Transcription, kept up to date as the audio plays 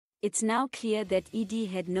It's now clear that ED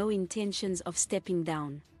had no intentions of stepping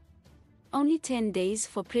down. Only 10 days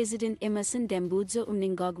for President Emmerson Dambudzo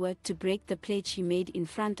Mnangagwa to break the pledge he made in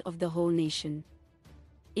front of the whole nation.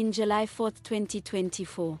 In July 4,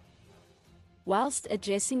 2024, whilst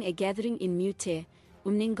addressing a gathering in Mutare,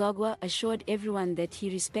 Mnangagwa assured everyone that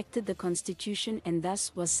he respected the constitution and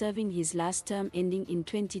thus was serving his last term ending in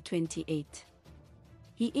 2028.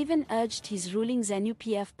 He even urged his ruling ZANU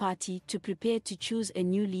PF party to prepare to choose a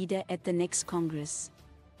new leader at the next Congress.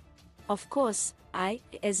 Of course, I,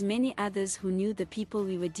 as many others who knew the people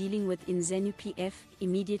we were dealing with in ZANU PF,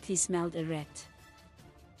 immediately smelled a rat.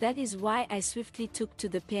 That is why I swiftly took to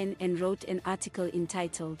the pen and wrote an article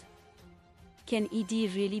entitled, "Can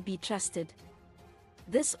ED Really Be Trusted?"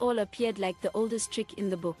 This all appeared like the oldest trick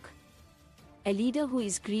in the book. A leader who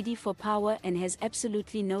is greedy for power and has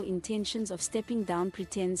absolutely no intentions of stepping down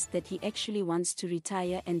pretends that he actually wants to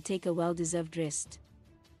retire and take a well-deserved rest.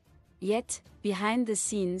 Yet, behind the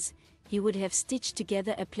scenes, he would have stitched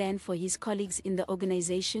together a plan for his colleagues in the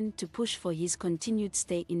organization to push for his continued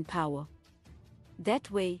stay in power.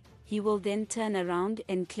 That way, he will then turn around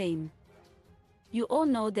and claim, "You all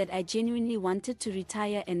know that I genuinely wanted to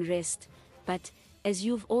retire and rest, but, as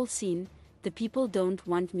you've all seen, the people don't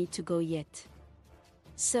want me to go yet.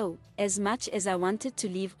 So, as much as I wanted to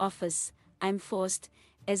leave office, I'm forced,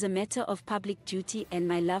 as a matter of public duty and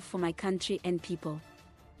my love for my country and people,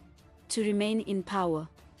 to remain in power."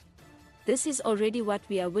 This is already what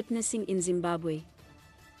we are witnessing in Zimbabwe.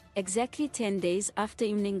 Exactly 10 days after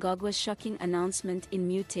Mnangagwa's shocking announcement in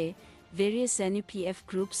Mutare, various ZANU PF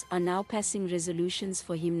groups are now passing resolutions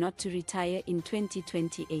for him not to retire in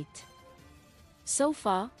 2028. So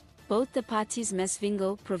far, both the party's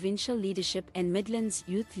Masvingo provincial leadership and Midlands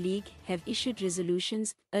Youth League have issued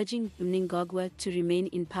resolutions urging Mnangagwa to remain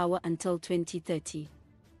in power until 2030.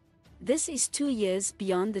 This is 2 years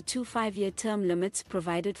beyond the 2 5-year term limits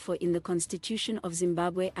provided for in the Constitution of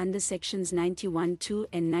Zimbabwe under Sections 91(2)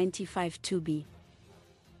 and 95(2)(b).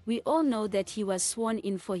 We all know that he was sworn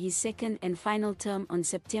in for his second and final term on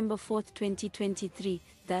September 4, 2023,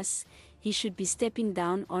 thus, he should be stepping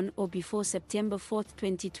down on or before September 4,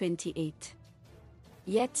 2028.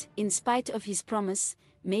 Yet, in spite of his promise,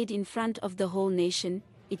 made in front of the whole nation,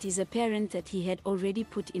 it is apparent that he had already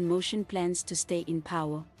put in motion plans to stay in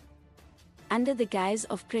power, under the guise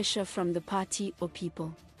of pressure from the party or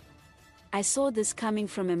people. I saw this coming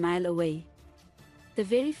from a mile away. The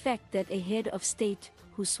very fact that a head of state,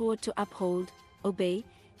 who swore to uphold, obey,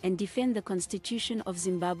 and defend the Constitution of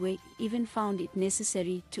Zimbabwe, even found it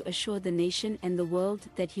necessary to assure the nation and the world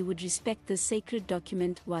that he would respect this sacred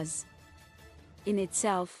document was, in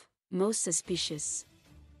itself, most suspicious.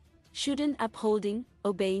 Shouldn't upholding,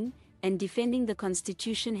 obeying, and defending the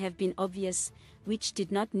Constitution have been obvious, which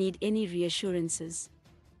did not need any reassurances?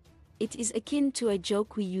 It is akin to a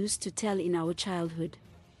joke we used to tell in our childhood.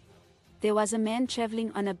 There was a man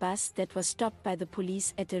traveling on a bus that was stopped by the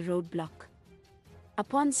police at a roadblock.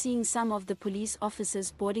 Upon seeing some of the police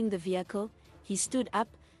officers boarding the vehicle, he stood up,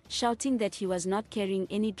 shouting that he was not carrying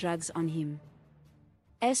any drugs on him.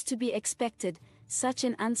 As to be expected, such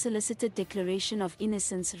an unsolicited declaration of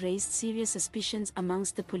innocence raised serious suspicions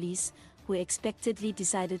amongst the police, who expectedly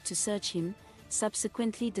decided to search him,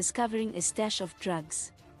 subsequently discovering a stash of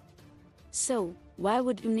drugs. So, why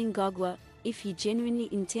would Mnangagwa, if he genuinely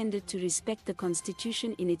intended to respect the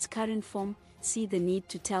Constitution in its current form, see the need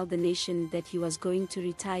to tell the nation that he was going to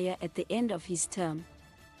retire at the end of his term?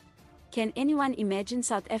 Can anyone imagine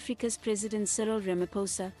South Africa's President Cyril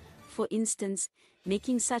Ramaphosa, for instance,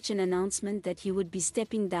 making such an announcement that he would be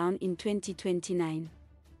stepping down in 2029?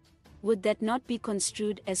 Would that not be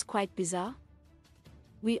construed as quite bizarre?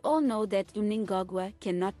 We all know that Mnangagwa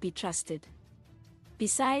cannot be trusted.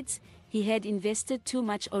 Besides, he had invested too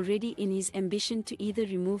much already in his ambition to either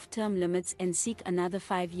remove term limits and seek another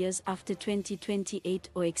 5 years after 2028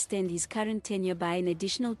 or extend his current tenure by an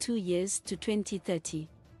additional 2 years to 2030.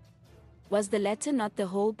 Was the latter not the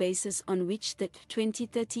whole basis on which the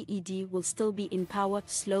 2030 ED will still be in power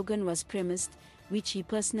slogan was premised, which he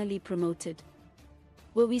personally promoted?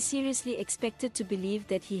 Were we seriously expected to believe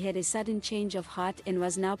that he had a sudden change of heart and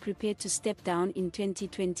was now prepared to step down in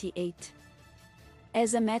 2028?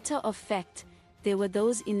 As a matter of fact, there were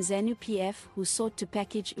those in ZANU PF who sought to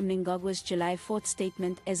package Mnangagwa's July 4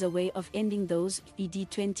 statement as a way of ending those ED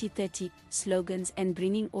 2030 slogans and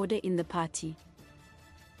bringing order in the party.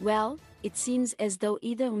 Well, it seems as though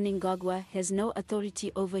either Mnangagwa has no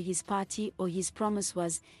authority over his party or his promise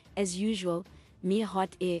was, as usual, mere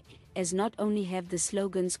hot air, as not only have the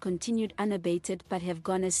slogans continued unabated but have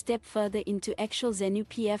gone a step further into actual ZANU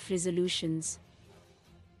PF resolutions.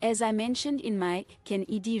 As I mentioned in my "Can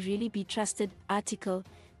ED Really Be Trusted" article,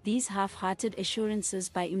 these half-hearted assurances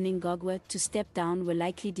by Mnangagwa to step down were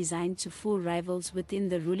likely designed to fool rivals within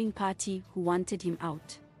the ruling party who wanted him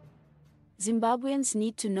out. Zimbabweans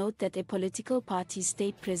need to note that a political party's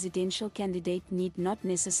state presidential candidate need not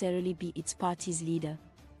necessarily be its party's leader.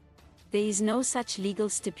 There is no such legal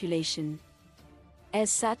stipulation. As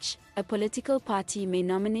such, a political party may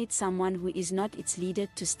nominate someone who is not its leader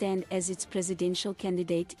to stand as its presidential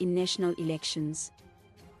candidate in national elections.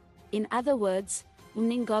 In other words,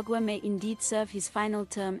 Mnangagwa may indeed serve his final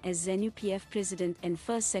term as ZANU PF president and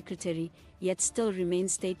first secretary, yet still remain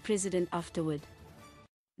state president afterward.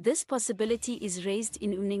 This possibility is raised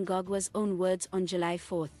in Mnangagwa's own words on July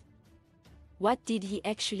 4. What did he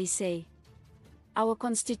actually say? Our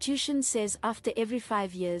constitution says after every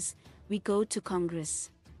 5 years, we go to Congress.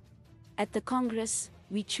 At the Congress,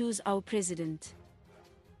 we choose our president.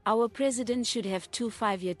 Our president should have 2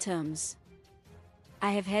 5-year terms.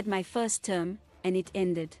 I have had my first term, and it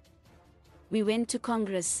ended. We went to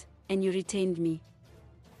Congress, and you retained me.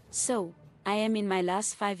 So, I am in my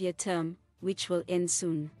last 5-year term, which will end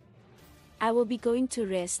soon. I will be going to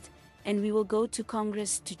rest, and we will go to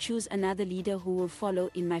Congress to choose another leader who will follow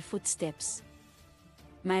in my footsteps.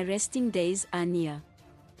 My resting days are near.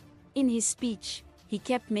 In his speech, he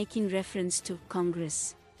kept making reference to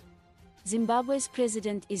Congress. Zimbabwe's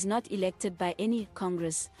president is not elected by any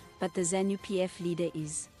Congress, but the ZANU PF leader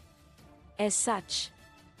is. As such,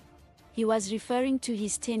 he was referring to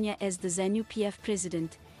his tenure as the ZANU PF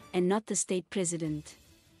president, and not the state president.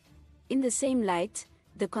 In the same light,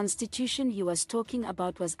 the constitution he was talking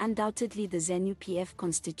about was undoubtedly the ZANU PF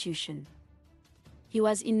constitution. He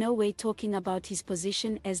was in no way talking about his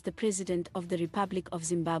position as the President of the Republic of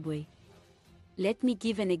Zimbabwe. Let me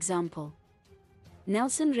give an example.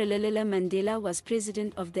 Nelson Rolihlahla Mandela was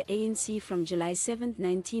president of the ANC from July 7,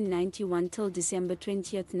 1991 till December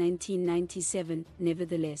 20, 1997,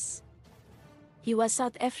 nevertheless. He was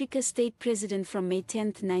South Africa's state president from May 10,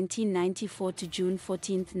 1994 to June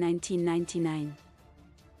 14, 1999.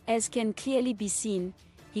 As can clearly be seen,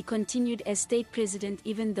 he continued as state president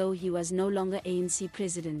even though he was no longer ANC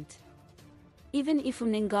president. Even if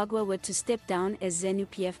Mnangagwa were to step down as ZANU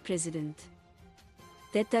PF president,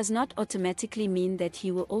 that does not automatically mean that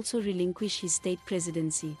he will also relinquish his state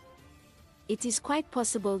presidency. It is quite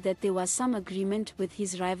possible that there was some agreement with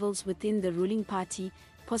his rivals within the ruling party,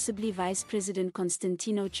 possibly Vice President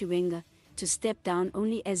Constantino Chiwenga, to step down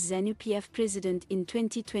only as ZANU PF president in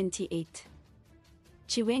 2028.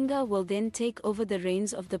 Chiwenga will then take over the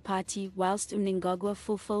reins of the party whilst Mnangagwa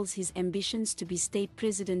fulfills his ambitions to be state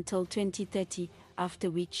president till 2030, after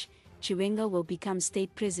which, Chiwenga will become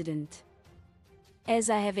state president. As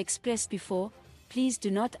I have expressed before, please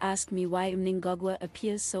do not ask me why Mnangagwa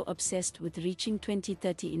appears so obsessed with reaching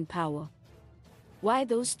 2030 in power. Why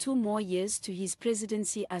those 2 more years to his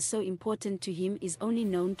presidency are so important to him is only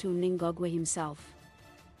known to Mnangagwa himself.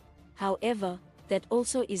 However, that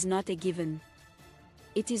also is not a given.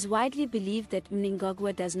 It is widely believed that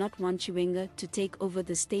Mnangagwa does not want Chiwenga to take over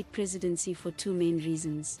the state presidency for 2 main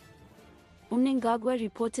reasons. Mnangagwa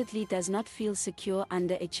reportedly does not feel secure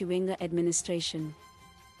under a Chiwenga administration,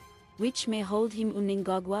 which may hold him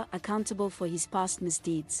Mnangagwa accountable for his past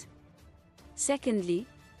misdeeds. Secondly,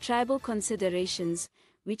 tribal considerations,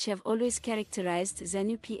 which have always characterized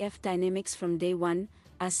ZANU PF dynamics from day one,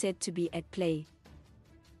 are said to be at play.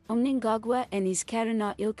 Mnangagwa and his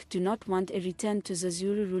Karana ilk do not want a return to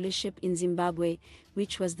Zulu rulership in Zimbabwe,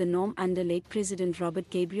 which was the norm under late President Robert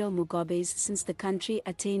Gabriel Mugabe's since the country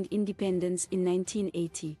attained independence in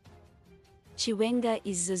 1980. Chiwenga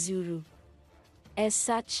is Zulu. As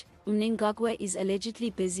such, Mnangagwa is allegedly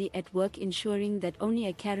busy at work ensuring that only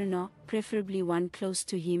a Karana, preferably one close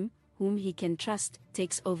to him, whom he can trust,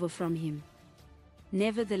 takes over from him.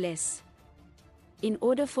 Nevertheless, in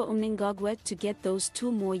order for Mnangagwa to get those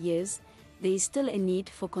 2 more years, there is still a need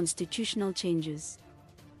for constitutional changes.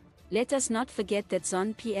 Let us not forget that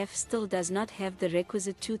ZANU PF still does not have the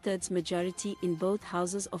requisite 2/3 majority in both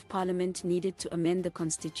houses of parliament needed to amend the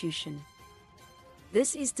constitution.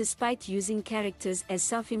 This is despite using characters as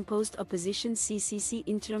self-imposed opposition CCC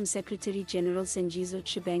Interim Secretary General Sengizo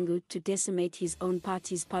Tshibangu to decimate his own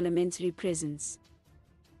party's parliamentary presence.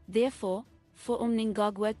 Therefore, for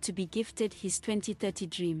Mnangagwa to be gifted his 2030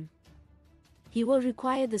 dream, he will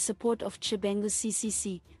require the support of Tshibangu's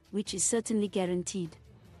CCC, which is certainly guaranteed.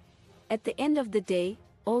 At the end of the day,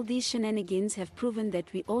 all these shenanigans have proven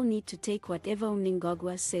that we all need to take whatever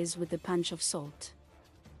Mnangagwa says with a punch of salt.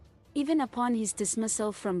 Even upon his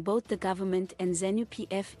dismissal from both the government and ZANU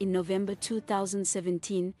PF in November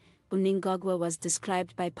 2017, Mnangagwa was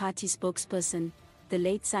described by party spokesperson, the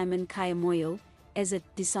late Simon Kaya Moyo as a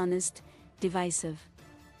dishonest, divisive,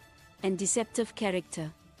 and deceptive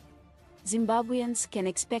character. Zimbabweans can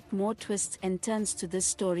expect more twists and turns to this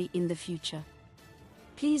story in the future.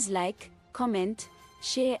 Please like, comment,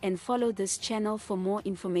 share and follow this channel for more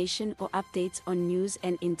information or updates on news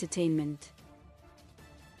and entertainment.